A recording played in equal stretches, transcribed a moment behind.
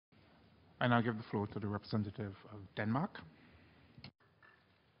I now give the floor to the representative of Denmark.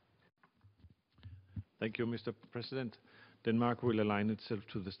 Thank you, Mr. President. Denmark will align itself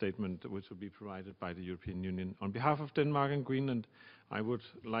to the statement which will be provided by the European Union. On behalf of Denmark and Greenland, I would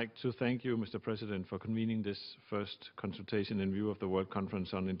like to thank you, Mr. President, for convening this first consultation in view of the World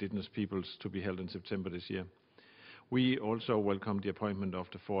Conference on Indigenous Peoples to be held in September this year. We also welcome the appointment of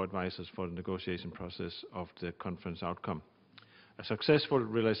the 4 advisors for the negotiation process of the conference outcome. A successful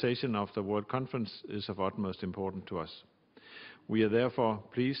realization of the World Conference is of utmost importance to us. We are therefore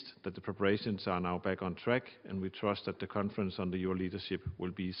pleased that the preparations are now back on track, and we trust that the conference under your leadership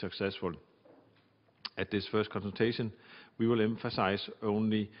will be successful. At this first consultation, we will emphasize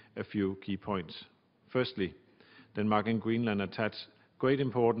only a few key points. Firstly, Denmark and Greenland attach great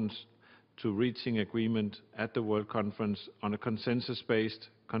importance to reaching agreement at the World Conference on a consensus-based,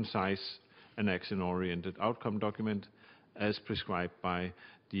 concise, and action-oriented outcome document as prescribed by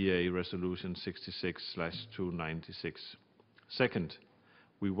DA Resolution 66/296. Second,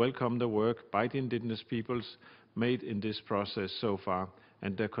 we welcome the work by the indigenous peoples made in this process so far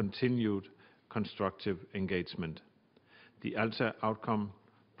and their continued constructive engagement. The ALTA outcome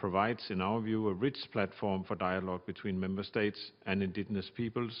provides, in our view, a rich platform for dialogue between member states and indigenous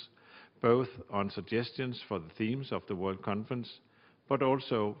peoples, both on suggestions for the themes of the World Conference, but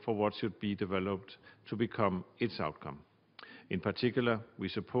also for what should be developed to become its outcome. In particular, we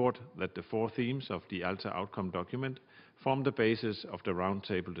support that the 4 themes of the ALTA outcome document form the basis of the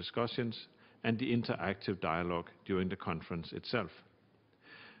roundtable discussions and the interactive dialogue during the conference itself.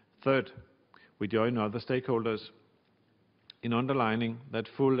 Third, we join other stakeholders in underlining that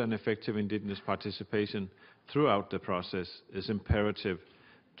full and effective indigenous participation throughout the process is imperative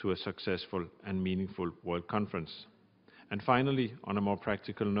to a successful and meaningful World Conference. And finally, on a more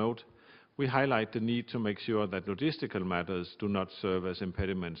practical note, we highlight the need to make sure that logistical matters do not serve as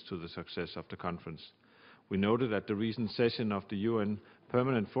impediments to the success of the conference. We noted at the recent session of the UN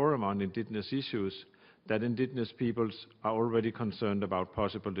Permanent Forum on Indigenous Issues that indigenous peoples are already concerned about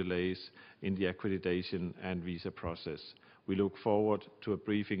possible delays in the accreditation and visa process. We look forward to a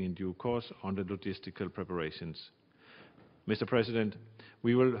briefing in due course on the logistical preparations. Mr. President,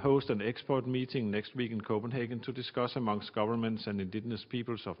 we will host an expert meeting next week in Copenhagen to discuss amongst governments and indigenous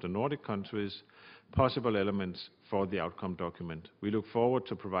peoples of the Nordic countries possible elements for the outcome document. We look forward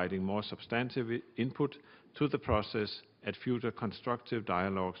to providing more substantive input to the process at future constructive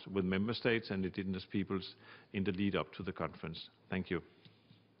dialogues with member states and indigenous peoples in the lead up to the conference. Thank you.